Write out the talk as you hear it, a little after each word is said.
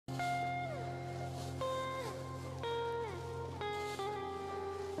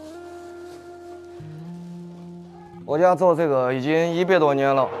我家做这个已经100多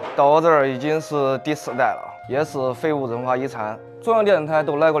年了，到我这儿已经是第4代了，也是非物文化遗产。中央电视台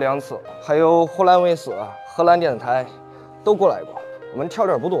都来过2次，还有湖南卫视、河南电视台都过来过。我们调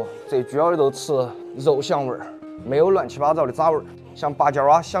料不多，最主要的都吃肉香味儿，没有乱七八糟的杂味儿，像八角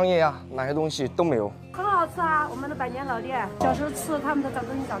啊、香叶啊那些东西都没有。 很好吃啊，我们的百年老店，小时候吃他们的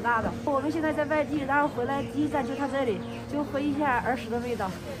长大的。我们现在在外地，然后回来第一站就他这里，就回忆一下儿时的味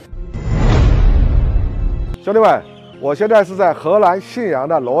道。兄弟们，我现在是在河南信阳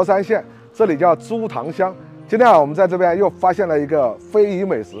的罗山县，这里叫猪塘乡。今天我们在这边又发现了一个非遗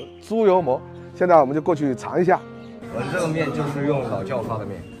美食猪油馍，现在我们就过去尝一下。我这个面就是用老窖发的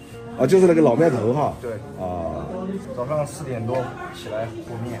面。 啊，就是那个老面头哈。对啊，早上4点多起来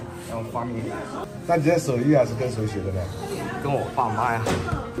和面，然后发面。那你这手艺啊是跟谁学的呢？跟我爸妈呀，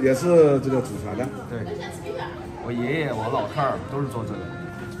也是这个祖传的。对，我爷爷、我老太儿都是做这个。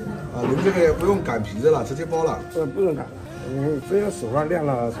啊，您这个也不用擀皮子了，直接包了。不用擀了，你只有手上练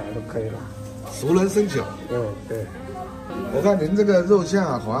了才都可以了。熟能生巧。对。我看您这个肉馅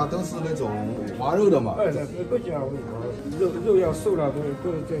啊，好像都是那种五花肉的嘛。对，都讲五花肉要瘦了，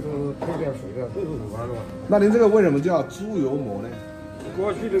都这种配点水的，都是五花肉。那您这个为什么叫猪油馍呢？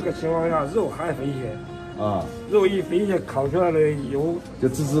过去这个情况下，肉还肥一些。啊，肉一肥一些，烤出来的油就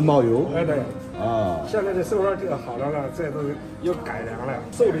滋滋冒油。哎对。啊，现在的手法这个好了呢，这都要改良了，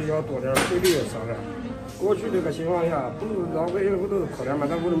瘦的要多点，肥的要少点。过去这个情况下，不是老百姓不都是可怜嘛，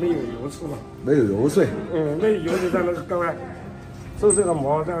但不是没有油吃嘛。没有油水。没有油水在那个岗位，做这个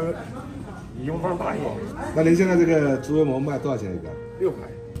馍这样油放大一点。那您现在这个猪油馍卖多少钱一个？6块。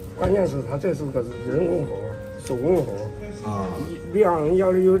关键是它这是个人工活，手工活啊，量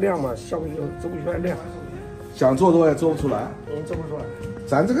要有量嘛，效果就做不出来量。想做多也做不出来。做不出来。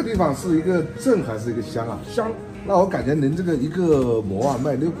咱这个地方是一个镇还是一个乡啊？乡。那我感觉您这个一个馍啊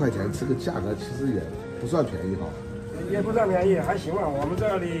卖6块钱，这个价格其实也不算便宜哈。也不算便宜，还行吧。我们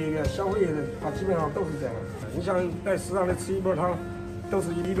这里消费它基本上都是这样。你像在食堂里吃一锅汤，都是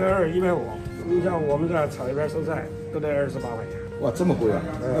120、150。你像我们这炒一盘蔬菜都得28块钱。哇，这么贵啊？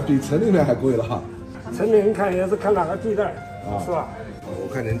那比城里面还贵了哈。城里你看也是看哪个地带啊，是吧？我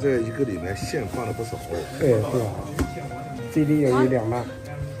看您这一个里面馅放了不少肉。对。这里有1两半。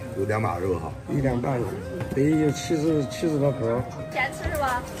有2码肉哈，1两半，得有70多口。先吃是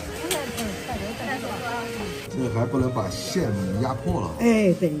吧？这还不能把馅压破了。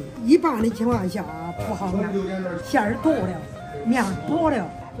哎，对，一般的情况下不好压，馅儿多了，面多了。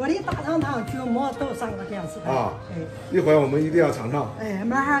我的大肠汤去馍都3个电视台啊。哎，一会儿我们一定要尝尝。哎，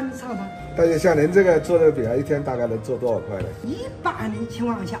马上你尝尝。但是像您这个做的饼啊，一天大概能做多少块呢？一般的情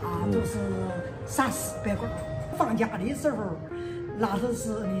况下都是300-400块。放假的时候。那都是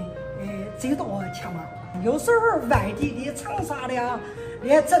呢，最多1000万。有时候外地的、长沙的、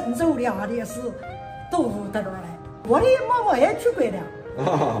连郑州的的是都到这儿来。我的馍也去过的，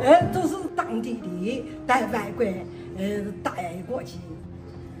都是当地的带外国带过去。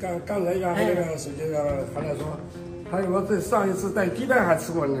刚才呀，那个手机上他来说，还有我这上一次在迪拜还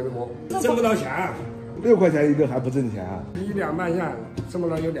吃过那个馍，挣不到钱，6块钱一个还不挣钱啊？1两半馅，这么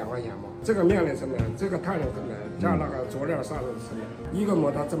着有2块钱嘛。这个面的成本，这个碳的成本，加那个佐料啥的成本，一个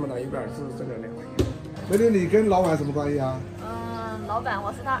馍它这么大一半是挣了2块钱。美女，你跟老板什么关系啊？老板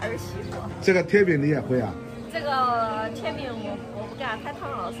我是他儿媳妇。这个贴饼你也会啊？这个贴饼我不干，太烫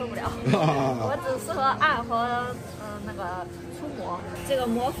了受不了。我只适合按和那个出馍。这个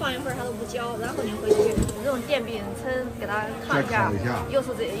馍放一会儿它都不焦，然后你回去用电饼铛给它烫一下，又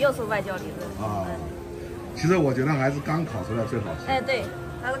是外焦里嫩啊。其实我觉得还是刚烤出来最好吃。哎，对。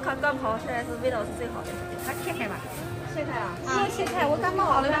还是刚烤出来是味道是最好的。它切开吧，切开啊！切开，我感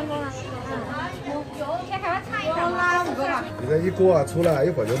冒了。有切开，我尝一下嘛。你这一锅啊出来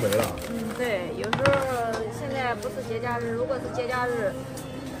一会儿就没了。对，有时候现在不是节假日，如果是节假日，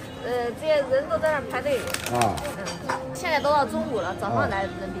这些人都在那排队啊。现在都到中午了，早上来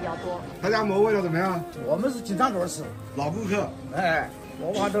人比较多。他家馍味道怎么样？我们是经常过来吃，老顾客。哎，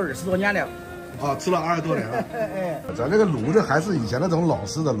我们都20多年了。啊，吃了20多年了。咱这个炉子还是以前那种老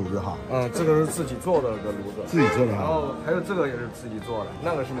式的炉子哈。这个是自己做的个炉子，自己做的哈。然后还有这个也是自己做的，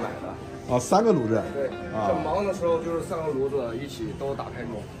那个是买的。哦，3个炉子。对，正忙的时候就是3个炉子一起都打开用。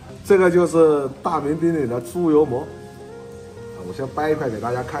这个就是大名鼎鼎的猪油馍。我先掰一块给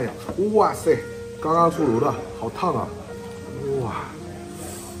大家看一下。哇塞，刚刚出炉的，好烫啊！哇，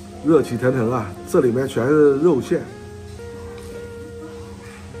热气腾腾啊！这里面全是肉馅。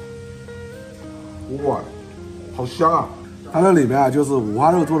哇，好香啊！它那里面啊就是五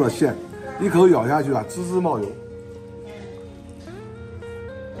花肉做的馅，一口咬下去啊，滋滋冒油。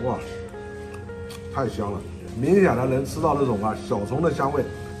哇，太香了！明显的能吃到那种啊小葱的香味，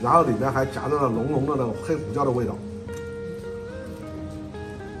然后里面还夹着了浓浓的那种黑胡椒的味道。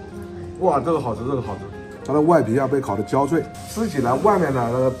哇，这个好吃，这个好吃。它的外皮啊被烤得焦脆，吃起来外面的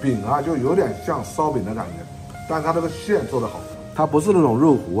那个饼啊就有点像烧饼的感觉，但它这个馅做得好，它不是那种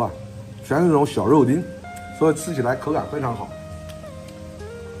肉糊啊，全是那种小肉丁，所以吃起来口感非常好。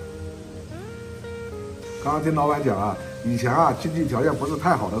刚刚听老板讲啊，以前啊经济条件不是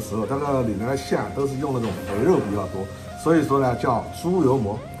太好的时候，这个里面的馅都是用那种肥肉比较多，所以说呢叫猪油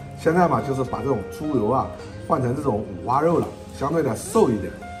馍。现在嘛就是把这种猪油啊换成这种五花肉了，相对的瘦一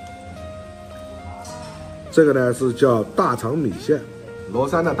点。这个呢是叫大肠米线，罗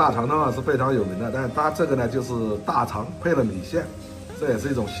山的大肠汤啊是非常有名的，但是它这个呢就是大肠配了米线，这也是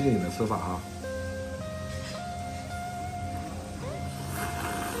一种新颖的吃法啊。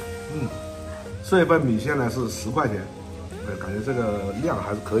这一份米线呢是10块钱，感觉这个量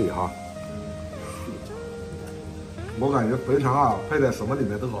还是可以哈。我感觉肥肠啊配在什么里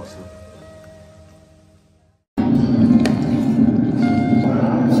面都好吃。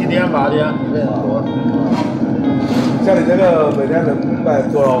7点8点人多。像你这个每天能卖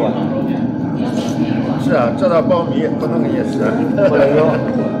多少碗？是啊，这道苞米不能给你吃，不能用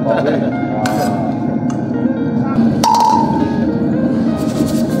苞米啊。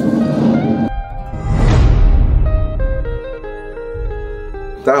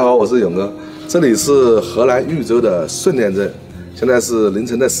大家好，我是勇哥，这里是河南豫州的顺天镇，现在是凌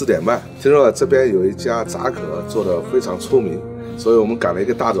晨的4点半。听说这边有一家炸可做的非常出名，所以我们赶了一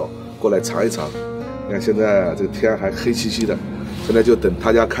个大早过来尝一尝。你看现在这个天还黑漆漆的，现在就等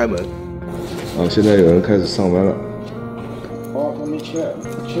他家开门。啊，现在有人开始上班了。哦，还没起来，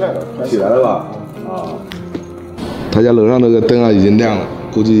起来了，起来了吧？啊。他家楼上那个灯啊已经亮了，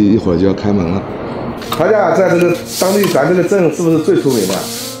估计一会儿就要开门了。他家在这个当地咱这个镇是不是最出名的？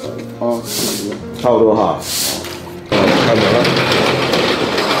啊，差不多哈。开门了。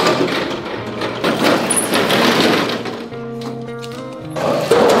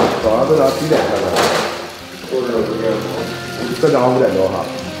早上正常几点开门？都是5点多。正常5点多哈。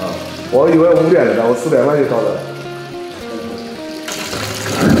啊，我以为5点的呢，我4点半就到这了。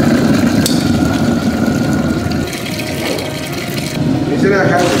你现在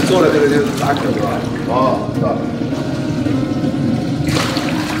开始做的这个就是炸可是吧？啊，是吧？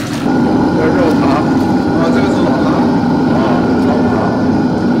这是肉汤，啊，这个是老汤，啊，老汤。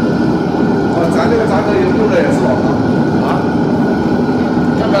啊，咱这个炸可用的也是老汤，啊，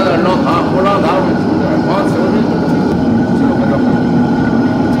这个老汤不让汤会出点，光吃人这个不正好。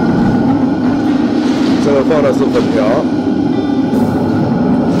这个放的是粉条。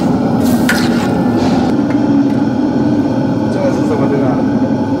这个是什么？这个？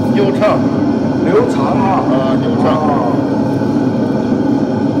牛肠。牛肠啊。啊，牛肠。啊。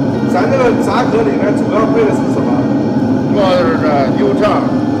咱这个炸壳里面主要配的是什么？主要是这牛肠，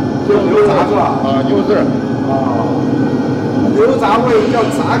就牛杂是吧？啊，牛字。啊。牛杂为叫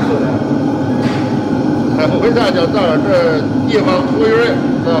炸壳的。为啥叫炸？这地方土人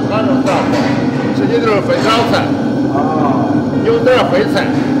这喊成炸货，实际就是肥肠菜。啊。牛字烩菜。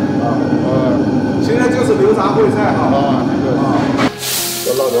啊。现在就是牛杂烩菜哈。啊，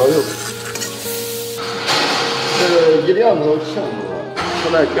这辣椒油。这个一两头清楚。后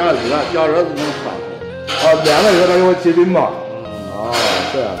来加热，加热就能上。啊，凉了以后它就会结冰嘛。啊，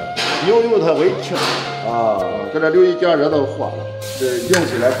这样的。牛油它微清。啊，给它留一加热都化了。这用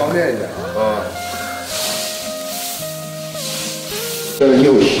起来方便一点啊。啊。这个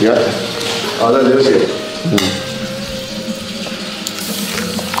牛血。啊，这牛血。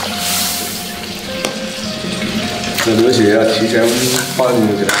这牛血要提前放进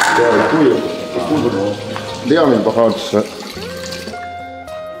去，这要猪油，不不中，凉的不好吃。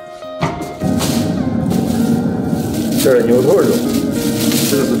这是牛头肉，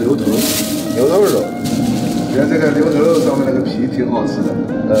这个是牛头，牛头肉。你看这个牛头肉上面那个皮挺好吃的，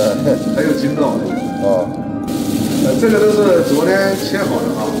很有筋道。哦。这个都是昨天切好的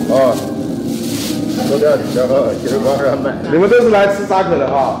啊。啊。昨天切好，今儿晚上卖。你们都是来吃炸可的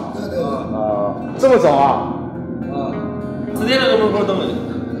啊？啊，这么早啊？4点钟在门口等人。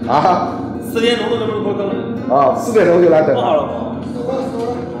啊？4点钟在门口等人。啊，4点钟就来等。不好了吗？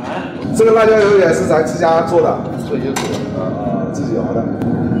这个辣椒油也是咱自家做的，自己做啊，自己熬的。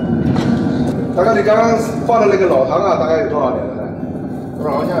大哥，你刚刚放的那个老汤啊，大概有多少年了呢？多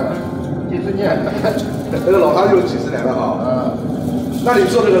少年了？几十年。那个老汤有几十年了哈。那你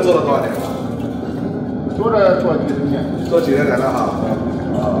做这个做了多少年了？做几十年。做几十年了哈。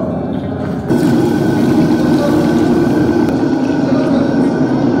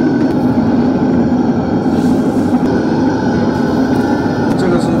这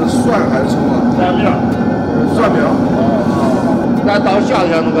个是蒜还是葱啊？蒜苗。蒜苗。咱到夏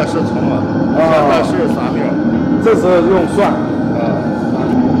天那个是葱啊，现在是蒜苗。这是用蒜。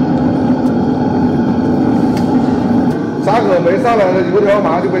炸壳没上来的油条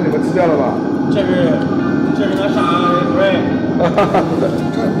马上就被你们吃掉了吧？这是个啥味？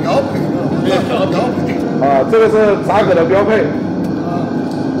这标配的，这标配。啊，这个是炸壳的标配。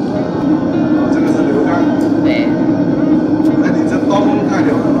这个是牛肝。对。那你这刀工太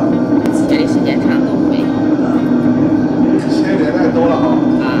屌了吧？切的时间长都会。切的太多了哈。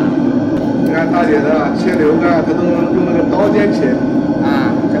啊。你看大姐的切牛肝，她都用那个刀尖切。啊，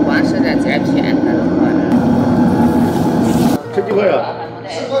这光是这尖片，它都合着。吃几块呀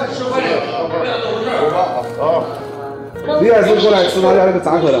10块钱，不要动这儿。啊。你也是过来吃他家那个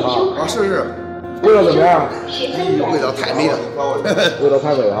炸壳的哈？啊，是。味道怎么样？味道太美了，味道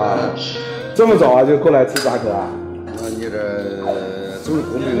太美了哈！这么早啊就过来吃炸壳啊？你这走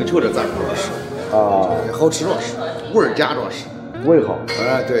我们有求这炸壳是啊，好吃着是，味儿佳着是，味好。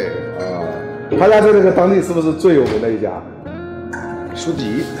啊对啊，他家在这个当地是不是最有名的一家？属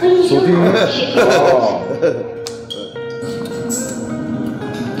地。属地。哦。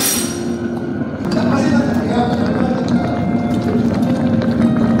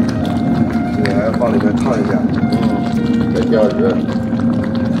往里面烫一下，再加热。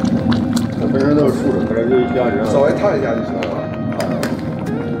它本身都是熟的，可能就加热。稍微烫一下就行了。啊。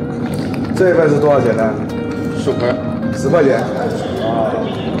这一份是多少钱呢？10块。10块钱。啊。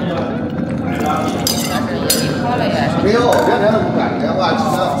没有，2天都不干，2万只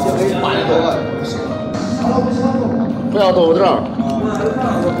能给8点多个。不要豆腐渣。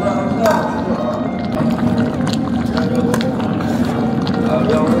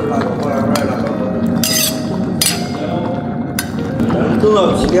等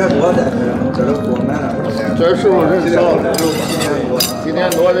到7点多再吃，这都过满了。这时候人少，7点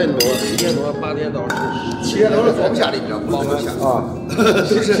多人多，7点多8点到10，7点多是坐不下里边，放不下啊。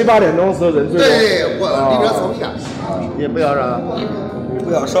7、8点钟时候人最多。对，我里边坐不下。你不要啥？你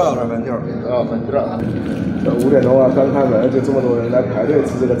不要少要点粉条。啊，粉条。这5点钟啊，刚开门就这么多人来排队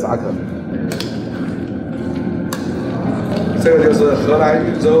吃这个炸壳。这个就是河南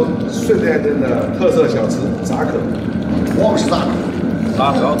禹州顺天镇的特色小吃炸壳。皇氏炸壳。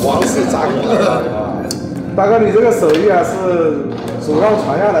皇氏炸壳啊！大哥，你这个手艺啊是祖上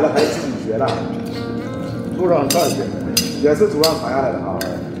传下来的还是自己学的？祖上传下来，也是祖上传下来的啊。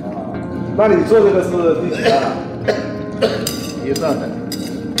啊，那你做这个是第几代了？第3代。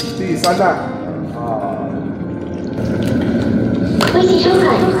第3代。啊。微信收款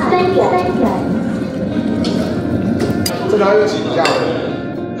3元。这哪有几个价位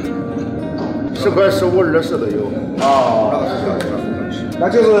？10块、15、20都有。哦。那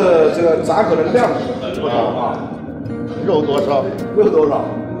就是这个炸壳的量不同啊，肉多少？肉多少？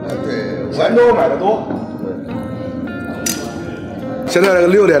对，钱多买的多。对。现在那个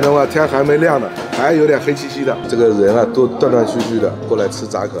6点钟啊，天还没亮呢，还有点黑漆漆的。这个人啊，都断断续续的过来吃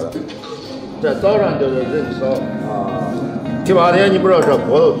炸壳了。这早上就是人少啊，7、8点你不知道这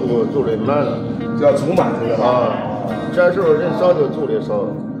锅都煮的满了，就要煮满这个啊。这时候人少就煮的少。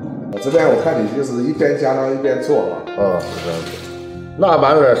这边我看你就是一边加汤一边做嘛。啊，是这样子。那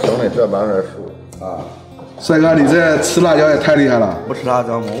半边生的，这半边熟的。啊，帅哥，你这吃辣椒也太厉害了。不吃辣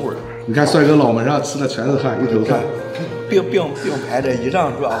椒没味儿。你看帅哥脑门上吃的全是汗，一头汗。并排这衣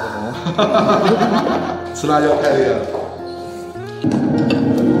裳主要不同。吃辣椒太厉害了。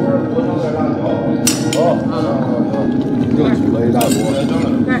好，又煮了一大锅。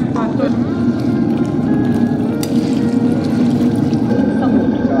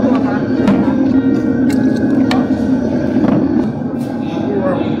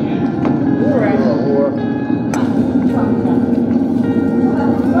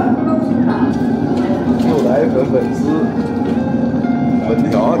又来一份粉丝，粉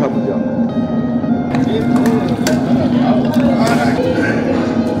条它不叫。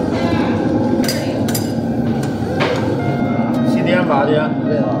7点8点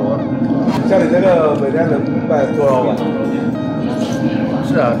人多。像你这个每天能卖多少碗？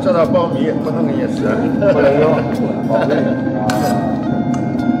是啊，这道保密，不能给你吃，不能用，保密啊。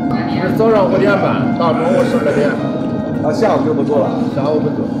是早上5点半到中午12点。那下午就不做了？下午不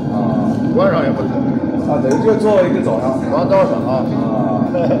做啊，晚上也不做。啊，等于就做一个早上。光早上啊。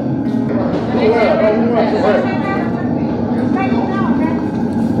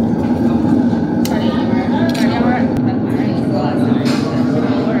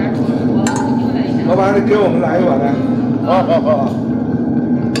老板，你给我们来一碗呢？好。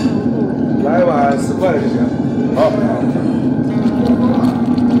来一碗10块的就行。好。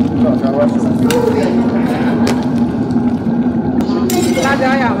这我辣椒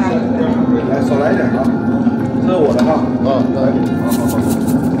要吧？来，少来一点啊！这是我的哈。好，来点。好。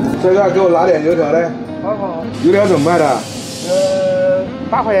帅哥，给我拿点油条嘞。好。油条怎么卖的？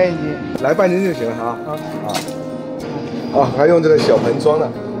 8块钱1斤。来半斤就行哈。啊。啊，还用这个小盆装的。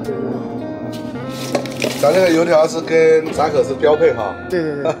咱这个油条是跟炸可是标配哈。对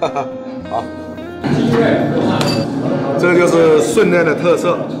对对。好。这个就是顺店的特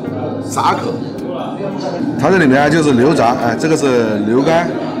色，炸可。它这里面就是牛杂，哎，这个是牛肝，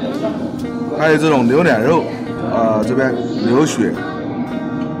还有这种牛脸肉，这边牛血，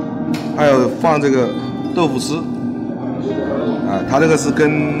还有放这个豆腐丝，啊，它这个是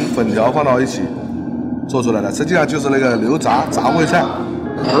跟粉条放到一起做出来的，实际上就是那个牛杂杂烩菜。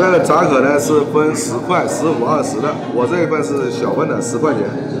它那个炸可呢是分10块、15、20的，我这一份是小份的10块钱，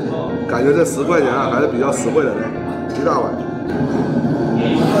感觉这10块钱啊还是比较实惠的呢，一大碗。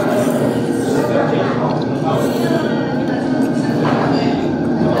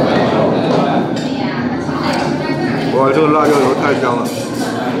哇，这个辣椒油太香了！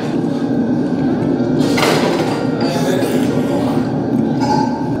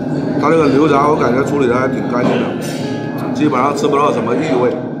它这个牛杂我感觉处理的还挺干净的，基本上吃不到什么异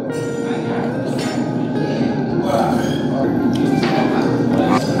味。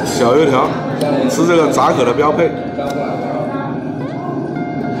小油条是这个炸可的标配。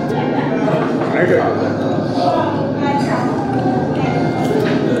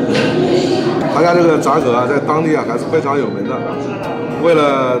他家这个炸可啊，在当地啊还是非常有名的。为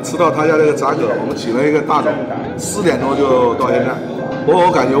了吃到他家这个炸可，我们起了一个大早，4点多就到现在。不过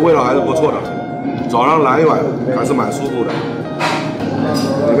我感觉味道还是不错的，早上来一碗还是蛮舒服的。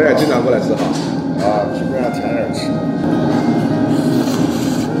你们也经常过来吃哈？啊，基本上天天吃。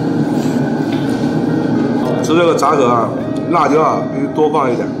吃这个炸可啊，辣椒啊必须多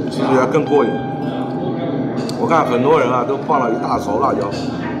放一点，吃起来更过瘾。我看很多人啊都放了一大勺辣椒，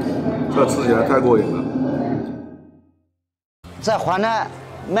这吃起来太过瘾了。在华南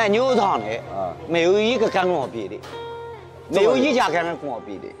卖牛肉汤的没有一个敢跟我比的，没有一家敢跟我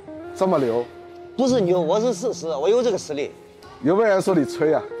比的。这么牛？不是牛，我是事实，我有这个实力。有没有人说你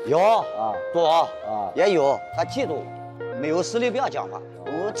吹啊？有啊，多啊，也有。他记住，没有实力不要讲话，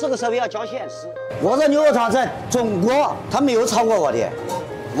我这个社会要讲现实。我这牛肉汤在中国，他没有超过我的。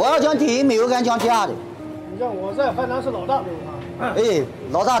我要讲第一，没有敢讲第二的。你像我在河南是老大牛肉汤。哎，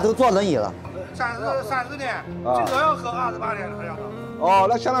老大都坐轮椅了。 30年，最少要喝28年好像。哦，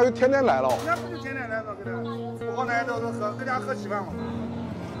那相当于天天来了。那不就天天来了，给他，不好来都是喝，搁家喝稀饭嘛。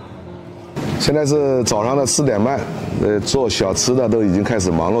现在是早上的4点半，做小吃的都已经开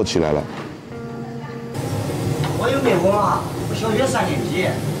始忙碌起来了。我有美工啊，我小学3年级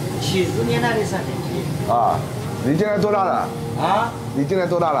，70年代的3年级。啊，你今年多大了？啊？你今年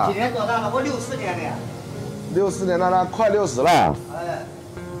多大了？今年多大了？我64年的。64年了，快60了。哎。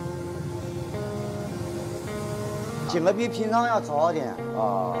 今个比平常要早一点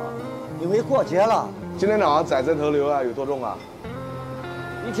啊，因为过节了。今天早上宰这头牛啊，有多重啊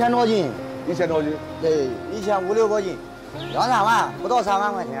？1000多斤。1000多斤？对，1500、600斤，2、3万，不到3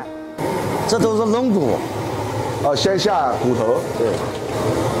万块钱。这都是冷骨。哦，先下骨头。对。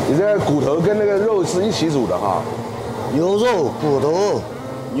你这骨头跟那个肉是一起煮的哈？牛肉、骨头、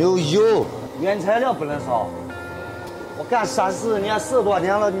牛油，原材料不能少。我干30年、40多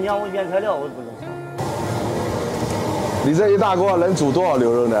年了，你让我原材料我不能少。 你这一大锅能煮多少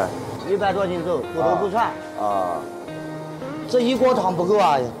牛肉呢？100多斤肉，骨头不算。啊，这一锅汤不够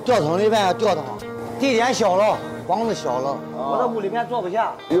啊！吊桶里面要吊汤，地点小了，光是小了，我在屋里面坐不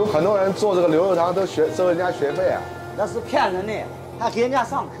下。有很多人做这个牛肉汤都收人家学费啊？那是骗人的，他给人家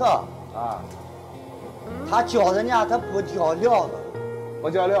上课啊，他教人家他不教料的，不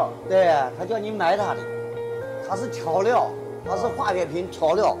教料。对，他叫你买他的，他是调料，他是化学品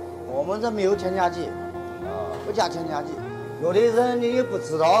调料，我们这没有添加剂。 不加添加剂，有的人你也不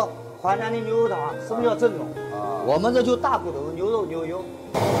知道华南的牛肉汤什么叫正宗啊？我们这就大骨头牛肉牛油，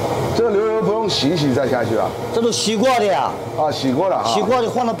这个牛油不用洗再下去啊？这都洗过的呀。啊，洗过的啊。洗过的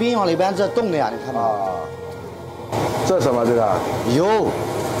放到冰箱里边这冻的呀，你看到？啊。这什么这个？油，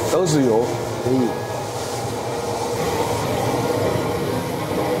都是油。对。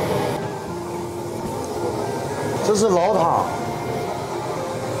这是老汤。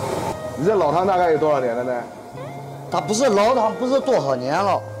你这老汤大概有多少年了呢？ 它不是老汤，不是多少年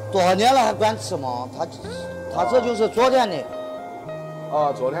了，多少年了还管吃吗？它这就是昨天的。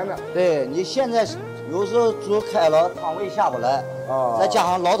哦，昨天的。对你现在有时候煮开了，汤味下不来。哦。再加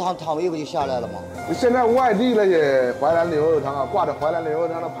上老汤汤味不就下来了吗？现在外地那些淮南牛肉汤啊，挂着淮南牛肉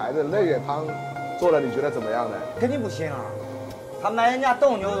汤的牌子，那些汤做的你觉得怎么样呢？肯定不行啊！他买人家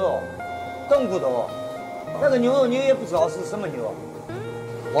冻牛肉、冻骨头，那个牛肉你也不知道是什么牛。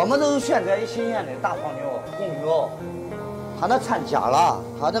 我们都是选择新鲜的大黄牛、红牛，它那掺假了，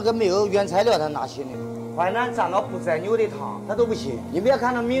它那个没有原材料，它哪行的？淮南咱们不宰牛的汤，它都不行。你别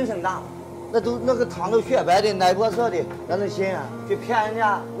看它名声大，那个汤都雪白的、奶白色的，那能行啊？去骗人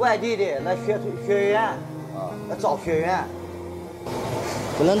家外地的来学员啊，来找学员，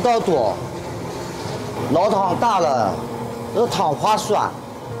不能倒多。老汤大了，这汤花酸，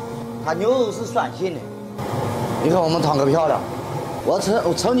它牛肉是酸性的。你看我们汤可漂亮。我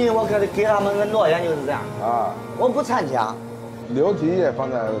曾经给他们跟诺言就是这样啊，我不掺假。牛蹄也放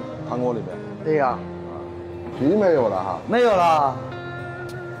在汤锅里面。对呀。皮没有了哈。没有了，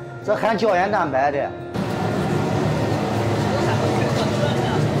这含胶原蛋白的。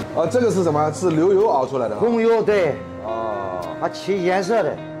这个是什么？是牛油熬出来的。红油对。哦。它起颜色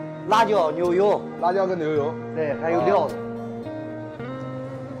的，辣椒、牛油。辣椒跟牛油。对，还有料子。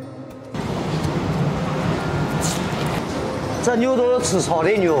这牛都是吃草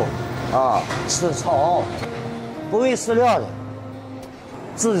的牛，啊，吃草，不喂饲料的，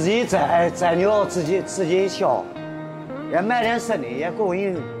自己宰牛，自己削，也卖点生的，也供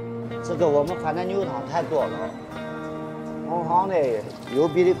应。这个我们反正牛汤太多了，同行的有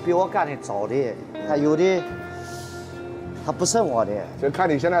比我干的早的，还有的他不剩我的。就看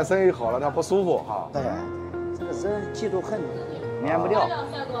你现在生意好了，他不舒服哈。对，这个人嫉妒恨，免不掉。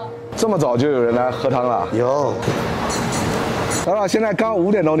这么早就有人来喝汤了？有。老板，现在刚5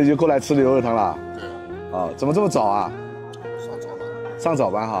点钟你就过来吃牛肉汤了？啊，怎么这么早啊？上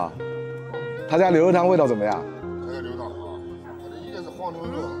早班哈。他家牛肉汤味道怎么样？这个牛汤好，它一个是黄牛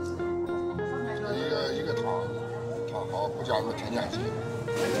肉，一个汤好，不加什么添加剂。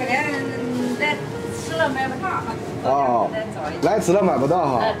可能来吃了买不上。哦，来吃了买不到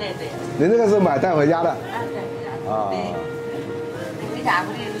哈。对。您这个是买带回家的？带回家的。啊。回家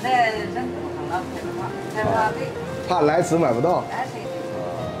不得来人不上了，排不上队。怕来迟买不到。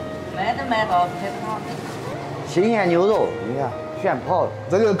买都买到，排不上队。新鲜牛肉，你看炫泡的，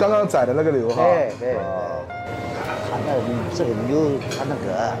这就是刚刚宰的那个牛哈。对。它这个牛，它那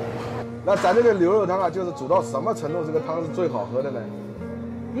个。那咱这个牛肉汤啊，就是煮到什么程度，这个汤是最好喝的呢？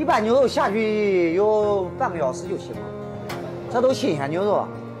一般牛肉下去有半个小时就行了，这都新鲜牛肉啊。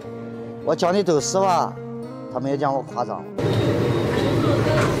我讲的都实话，他们也讲我夸张。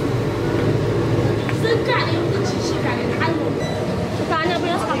真干的有不机器干的，他大家不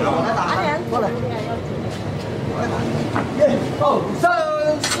要唱歌，大家过来。1、2、3。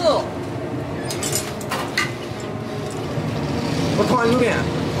我汤有面。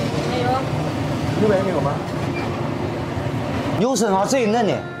没有。有面没有吗？牛身上最嫩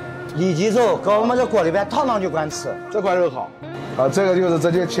的，里脊肉，搁我们这锅里边烫烫就管吃。这块肉好。啊，这个就是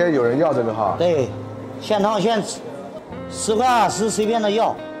直接切，有人要这个哈。对，现烫现吃，10块20随便的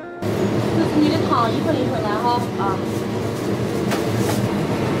要。这是你的汤，1份1份来哈啊。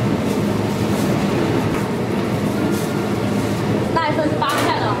大一份是8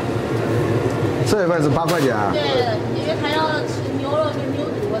块的。这一份是8块钱啊？对，因为他要吃牛肉跟牛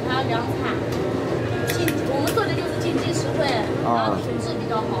肚，他要凉菜。我们做的就是经济实惠，然后品质比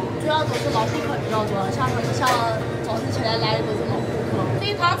较好，主要都是老顾客比较多，像早晨起来来的都是老顾客，所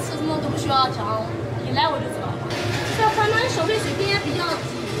以他吃什么都不需要讲，一来我就知道了。这反正消费水平也比较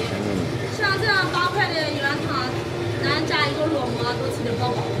低，像这样8块的原汤，咱加一个肉馍都吃得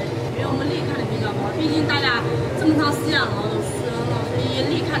饱饱的，因为我们利看的比较高，毕竟大家这么长时间了，都死人了，所以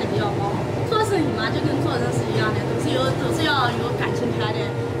利看的比较高。做生意嘛，就跟做人是一样的，都是要有感情牌的。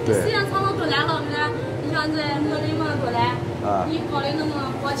时间长了过来了，你像这我的嘛过来，你搞的那么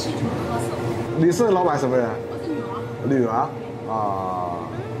过气就不合适。你是老板什么人？我是女儿。女儿啊。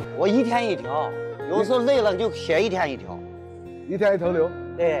我1天1条，有时候累了就歇1天1条。1天1头牛。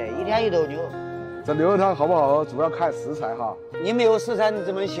对，1天1头牛。这牛肉汤好不好喝，主要看食材哈。你没有食材你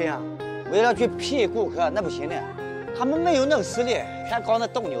怎么行啊？为了去骗顾客那不行的，他们没有那个实力，偏搞那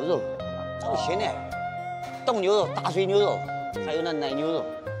冻牛肉，这不行的。冻牛肉、大水牛肉，还有那奶牛肉。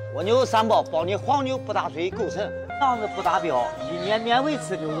我牛肉3包，包你黄牛不打水构成，这样子不达标，1年免费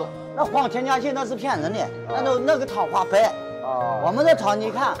吃牛肉。那黄添加剂那是骗人的，那个汤花白。我们这汤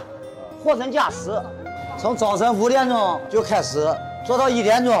你看，货真价实，从早晨5点钟就开始做到1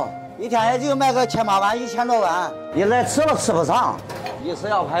点钟，一天也就卖个1000把碗、1000多碗。你来吃了吃不上，一时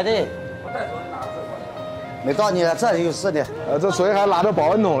要排队。没到你了，这就是的。这水还拿着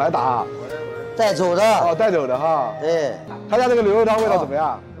保温桶来打。带走的。哦，带走的哈。对。他家这个牛肉汤味道怎么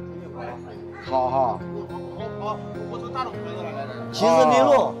样？好哈。其实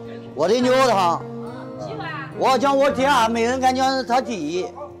牛肉，我的牛肉汤，我讲我第2，没人敢讲他第1，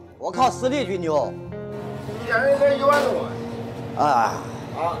我靠实力去牛。一天人才1万多。啊。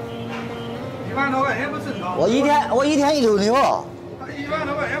1万多块钱不正常。我一天1头牛。他1万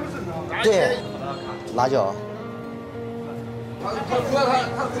多块钱不正常。对。辣椒。他主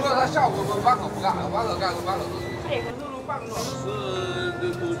要他下午晚上不干，晚上干个半个小时。半个小时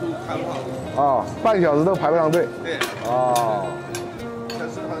都排不上队。啊，半小时都排不上队。对。哦。确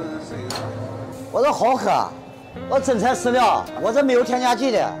实还是生意好。我这好喝，我真材实料，我这没有添加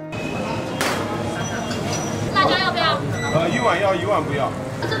剂的。辣椒要不要？1碗要，1碗不要。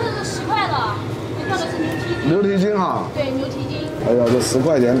这个是10块的，你放的是牛蹄筋。牛蹄筋哈。对，牛蹄筋。哎呀，这10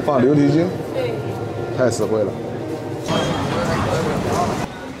块钱放牛蹄筋。对。太实惠了。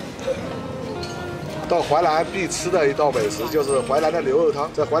到淮南必吃的一道美食就是淮南的牛肉汤。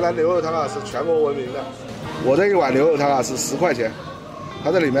这淮南牛肉汤啊是全国闻名的。我这一碗牛肉汤啊是10块钱，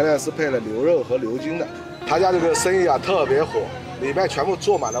它这里面呢是配了牛肉和牛筋的。他家这个生意啊特别火，里面全部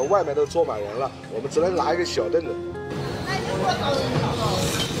坐满了，外面都坐满人了，我们只能拿一个小凳子。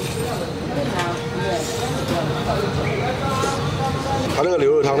他这个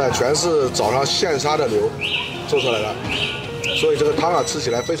牛肉汤呢全是早上现杀的牛做出来的，所以这个汤啊吃起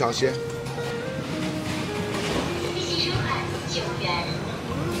来非常鲜。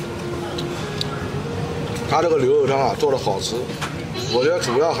它这个牛肉汤啊做的好吃，我觉得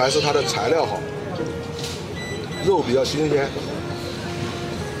主要还是它的材料好，肉比较新鲜，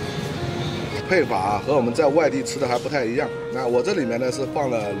配法和我们在外地吃的还不太一样。那我这里面呢是放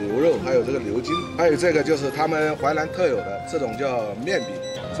了牛肉，还有这个牛筋，还有这个就是他们淮南特有的这种叫面饼，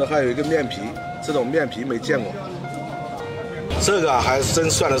这还有一个面皮，这种面皮没见过，这个还真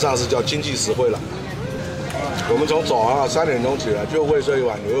算得上是叫经济实惠了。我们从早上3点钟起来就为这一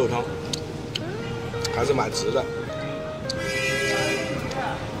碗牛肉汤。还是蛮值的。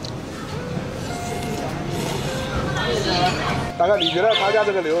大哥，你觉得他家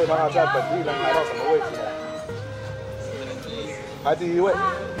这个牛肉汤啊，在本地能排到什么位置呢？排第1位。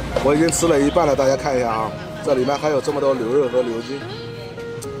我已经吃了一半了，大家看一下啊，这里面还有这么多牛肉和牛筋，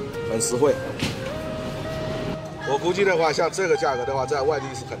很实惠。我估计的话，像这个价格的话，在外地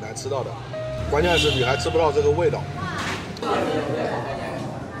是很难吃到的，关键是你还吃不到这个味道。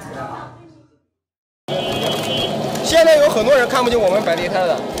现在有很多人看不起我们摆地摊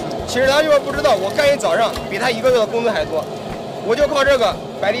的，其实他就是不知道，我干一早上比他1个月的工资还多，我就靠这个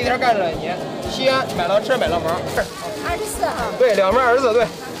摆地摊干了2年，西安买了车买了房。24哈？对，2份24，对。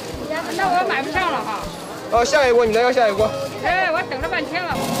那我买不上了哈。下一锅，你再要下一锅。哎，我等了半天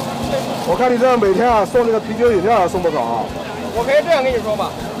了。我看你这样每天啊送这个啤酒饮料送不少啊。我可以这样跟你说吧，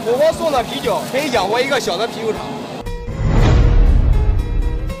我光送的啤酒可以养活一个小的啤酒厂。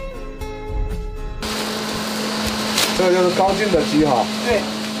这个就是刚进的鸡哈。对，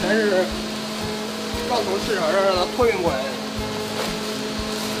全是刚从市场上让它托运过来的。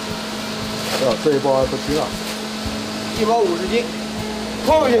这一包多斤啊？1包50斤，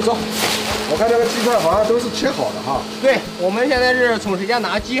托回去走。我看这个鸡块好像都是切好的哈。对，我们现在是从谁家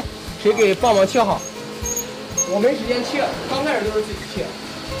拿鸡，谁给帮忙切好。我没时间切，刚开始都是自己切，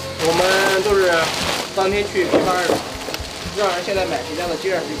我们都是当天去批发市场，让人现在买谁家的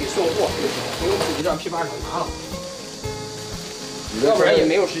鸡蛋水给送货，不用自己让批发市场拿了。要不然也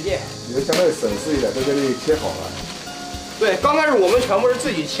没有时间。你的相对省事一点，在这里切好了。对，刚开始我们全部是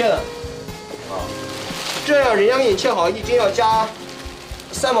自己切的，这样人家给你切好1斤要加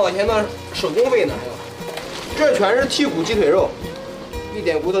3毛钱的手工费呢。这全是剔骨鸡腿肉，一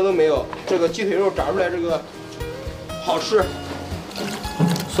点骨头都没有。这个鸡腿肉炸出来这个好吃，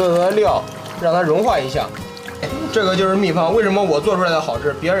所有的料让它融化一下。这个就是秘方，为什么我做出来的好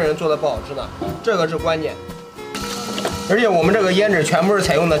吃，别人做的不好吃呢？这个是关键。而且我们这个腌制全部是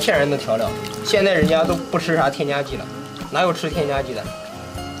采用的天然的调料，现在人家都不吃啥添加剂了，哪有吃添加剂的？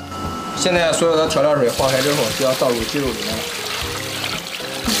现在所有的调料水放开之后就要倒入鸡肉里面了。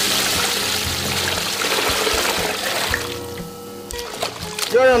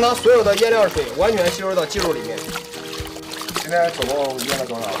要让它所有的腌料水完全吸收到鸡肉里面。今天总共腌了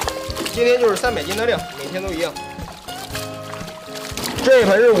多少？今天就是300斤的量，每天都一样。这一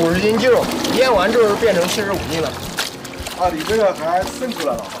盆是50斤鸡肉，腌完之后变成75斤了。啊，你这个还渗出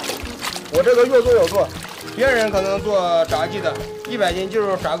来了。我这个越做越做，别人可能做炸鸡的，100斤鸡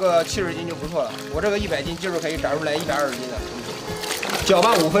肉炸个70斤就不错了。我这个100斤鸡肉可以炸出来120斤的，搅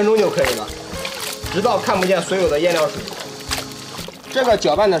拌5分钟就可以了，直到看不见所有的腌料水。这个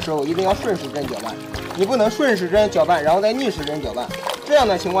搅拌的时候一定要顺时针搅拌，你不能顺时针搅拌，然后再逆时针搅拌。这样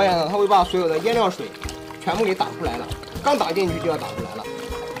的情况下呢，它会把所有的腌料水全部给打出来了，刚打进去就要打出来了。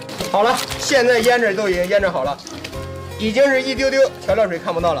好了，现在腌制都已经腌制好了。已经是一丢丢调料水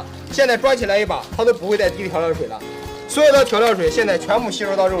看不到了，现在抓起来一把，它都不会再滴调料水了。所有的调料水现在全部吸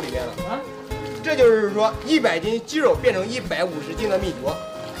收到肉里面了。这就是说，100斤鸡肉变成150斤的蜜镯，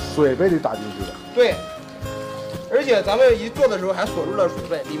水被你打进去了。对，而且咱们一做的时候还锁住了水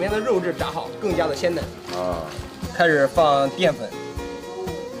分，里面的肉质炸好，更加的鲜嫩。开始放淀粉，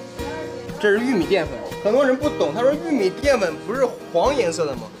这是玉米淀粉。很多人不懂，他说玉米淀粉不是黄颜色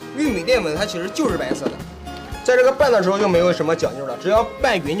的吗？玉米淀粉它其实就是白色的。在这个拌的时候就没有什么讲究了，只要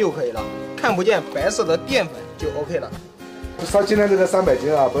拌匀就可以了，看不见白色的淀粉就 OK 了。今天这个300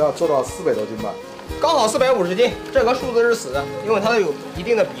斤啊，不要做到400多斤吧？刚好450斤，这个数字是死的，因为它有一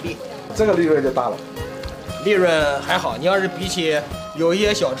定的比例。这个利润就大了。利润还好，你要是比起有一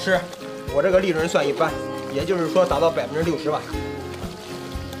些小吃，我这个利润算一般，也就是说达到60%吧。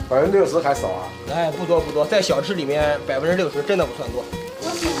60%还少啊？哎，不多不多，在小吃里面60%真的不算多。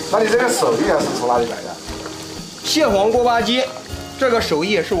那你这个手艺啊是从哪里来的？蟹黄锅巴鸡，这个手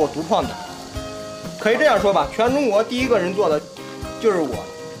艺是我独创的。可以这样说吧，全中国第一个人做的就是我。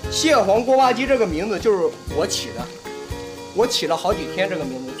蟹黄锅巴鸡这个名字就是我起的，我起了好几天这个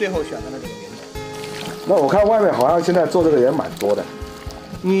名字，最后选择了这个名字。那我看外面好像现在做这个也蛮多的。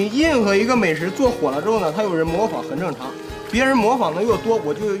你任何一个美食做火了之后呢，它有人模仿很正常，别人模仿的越多，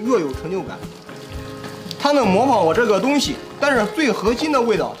我就越有成就感。他能模仿我这个东西，但是最核心的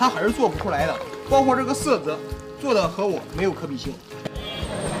味道他还是做不出来的，包括这个色泽做的和我没有可比性。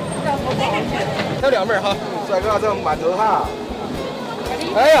这2份哈，帅哥这满头汗。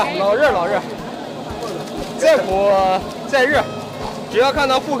哎呀，老热老热，再苦再热，只要看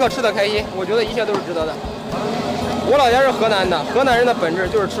到顾客吃的开心，我觉得一切都是值得的。我老家是河南的，河南人的本质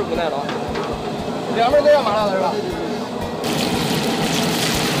就是吃苦耐劳。2份都要麻辣的是吧？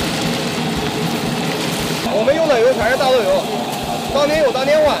我们用的油全是大豆油，当天有当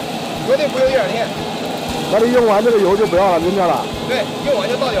天换，绝对不用1、2天。那你用完这个油就不要了，扔掉了？对，用完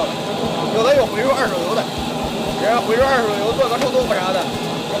就倒掉了。有的有回收2手油的，人家回收2手油做个臭豆腐啥的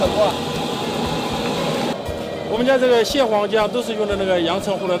也很多。我们家这个蟹黄酱都是用的那个阳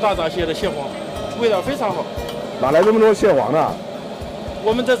澄湖的大闸蟹的蟹黄，味道非常好。哪来这么多蟹黄呢？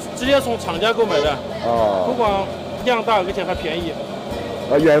我们这直接从厂家购买的，不光量大，而且还便宜。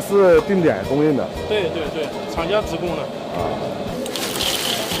也是定点供应的。对对对，厂家直供的。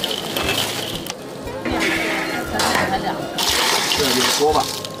这就是锅巴。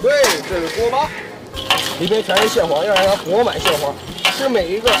对，这是锅巴，里边全是蟹黄，要让它裹满蟹黄。吃每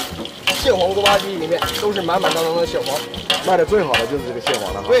一个蟹黄锅巴鸡里面都是满满当当的蟹黄。卖的最好的就是这个蟹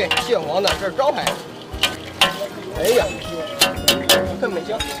黄了。对，蟹黄的这是招牌。哎呀，很美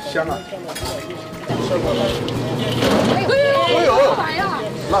香，香啊！哎呦，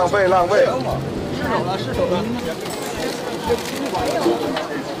浪费浪费。失手了，失手了。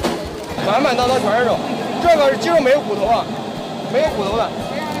满满当当全是肉，这个是鸡肉没有骨头啊，没有骨头的。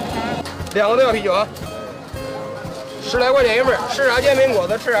2个都要啤酒啊！10来块钱一份，吃啥煎饼果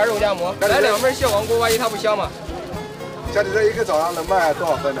子，吃啥肉夹馍。来2份蟹黄锅巴鸡，它不香吗？像你这一个早上能卖多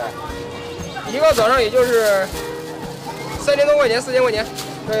少份呢？一个早上也就是3000多块钱，4000块钱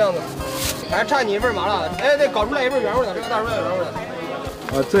这样子。还差你一份麻辣的，哎，得搞出来一份原味的，这个大叔要原味的。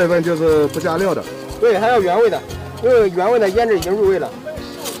这份就是不加料的。对，还要原味的，因为原味的腌制已经入味了。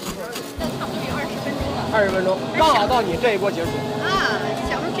20分钟，刚好到你这一锅结束。啊，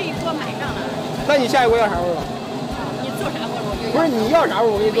想说这一锅买上了。那你下一锅要啥味吧？你做啥味我就。不是你要啥味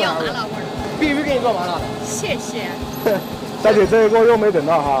我给你做啥味。麻辣味。必须给你做麻辣的。谢谢。大姐这一锅又没等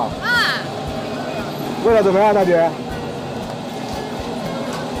到哈。啊。味道怎么样，大姐？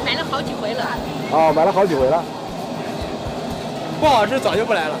买了好几回了。哦，买了好几回了。不好吃早就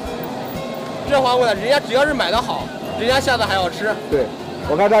不来了。这话问了，人家只要是买的好，人家下次还要吃。对，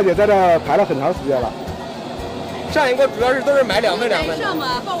我看大姐在这排了很长时间了。上一锅主要是都是买2份2份。上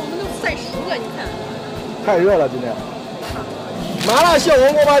嘛，把我们都晒熟了，你看。太热了，今天。麻辣蟹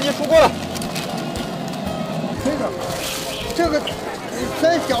黄锅巴鸡出锅了。这个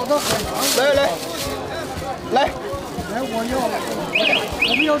再搅的很长。来，我要了，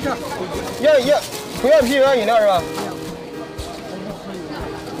我们要这。要不要啤酒要饮料是吧？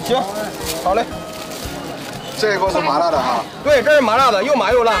行，好嘞。这一锅是麻辣的哈。对，这是麻辣的，又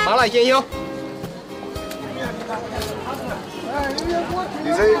麻又辣，麻辣鲜香。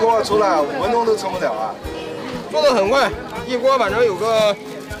你这一锅出来5分钟都成不了啊。做的很快，一锅反正有个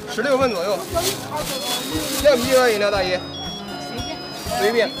16份左右。要啤酒要饮料，大爷？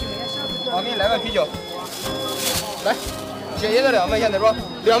随便。好，给你来个啤酒。来，姐姐的2份现在说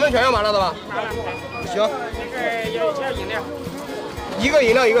，2份全要麻辣的吧？行。这个要饮料。一个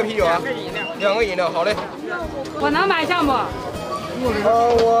饮料一个啤酒啊？2个饮料，好嘞。我能买上不？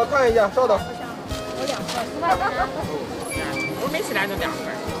我看一下，稍等。我每次来都2份。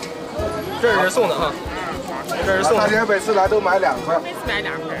这是送的哈。这是送的。大姐每次来都买2份。每次买2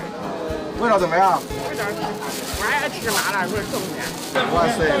份。味道怎么样？味道我爱吃麻辣，味重点。哇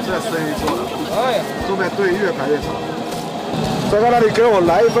塞，这生意做的。哎呀，后面队越排越长。帅哥，那你给我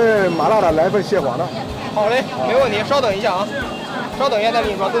来一份麻辣的，来一份蟹黄的。好嘞，没问题，稍等一下啊。稍等一下再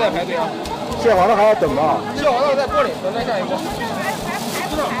跟你说，都在排队啊。蟹黄的还要等吧？蟹黄的在锅里，等待下一个。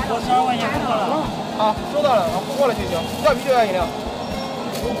我12块钱付过了。好，收到了，付过了就行。要啤酒要饮料。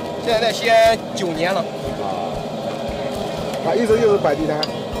现在在西安9年了。他一直就是摆地摊。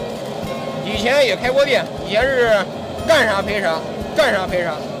以前也开过店，以前是干啥赔啥，干啥赔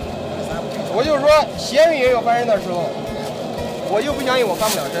啥。我就是说，闲鱼也有翻身的时候，我就不相信我翻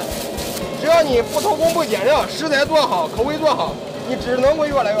不了身。只要你不偷工不减料，食材做好，口味做好，你只能会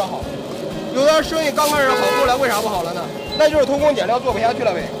越来越好。有的生意刚开始好，后来为啥不好了呢？那就是偷工减料做不下去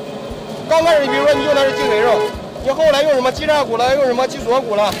了呗。刚开始，比如说你用的是精腿肉，你后来用什么鸡胗骨了，用什么鸡锁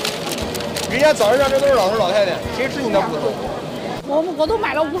骨了，人家早上上这都是老头老太太，谁吃你的骨头？我都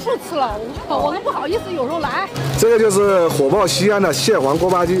买了无数次了，我都不好意思有时候来。这个就是火爆西安的蟹黄锅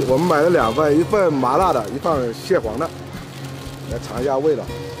巴鸡，我们买了2份，一份麻辣的，一份蟹黄的，来尝一下味道。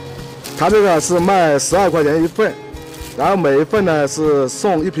它这个是卖12块钱一份，然后每一份呢是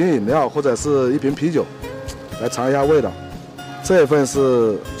送1瓶饮料或者是1瓶啤酒，来尝一下味道。这一份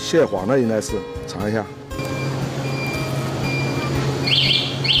是蟹黄的，应该是尝一下。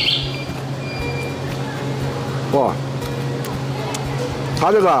哇！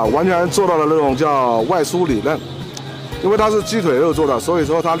它这个完全做到了那种叫外酥里嫩，因为它是鸡腿肉做的，所以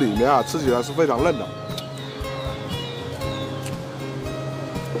说它里面吃起来是非常嫩的。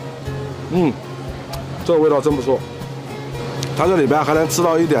这个味道真不错，它这里边还能吃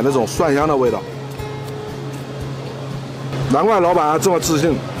到一点那种蒜香的味道，难怪老板这么自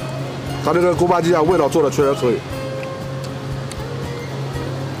信，他这个锅巴鸡味道做的确实可以。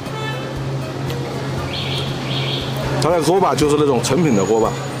它的锅巴就是那种成品的锅巴，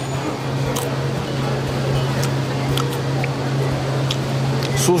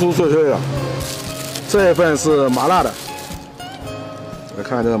酥酥脆脆的。这一份是麻辣的，来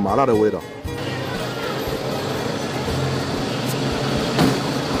看看这个麻辣的味道。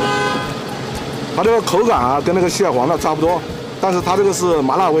它这个口感跟那个蟹黄的差不多，但是它这个是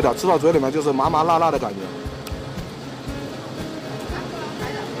麻辣味道，吃到嘴里面就是麻麻辣辣的感觉，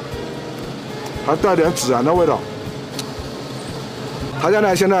还带点孜然的味道。他家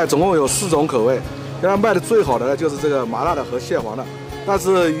呢现在总共有4种口味，现在卖的最好的呢就是这个麻辣的和蟹黄的。但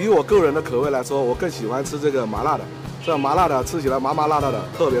是以我个人的口味来说，我更喜欢吃这个麻辣的，这麻辣的吃起来麻麻辣辣的，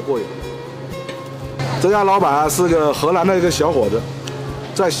特别过瘾。这家老板是个河南的一个小伙子，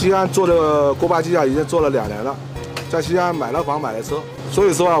在西安做这个锅巴鸡已经做了2年了，在西安买了房买了车，所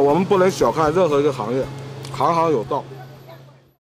以说我们不能小看任何一个行业，行行有道。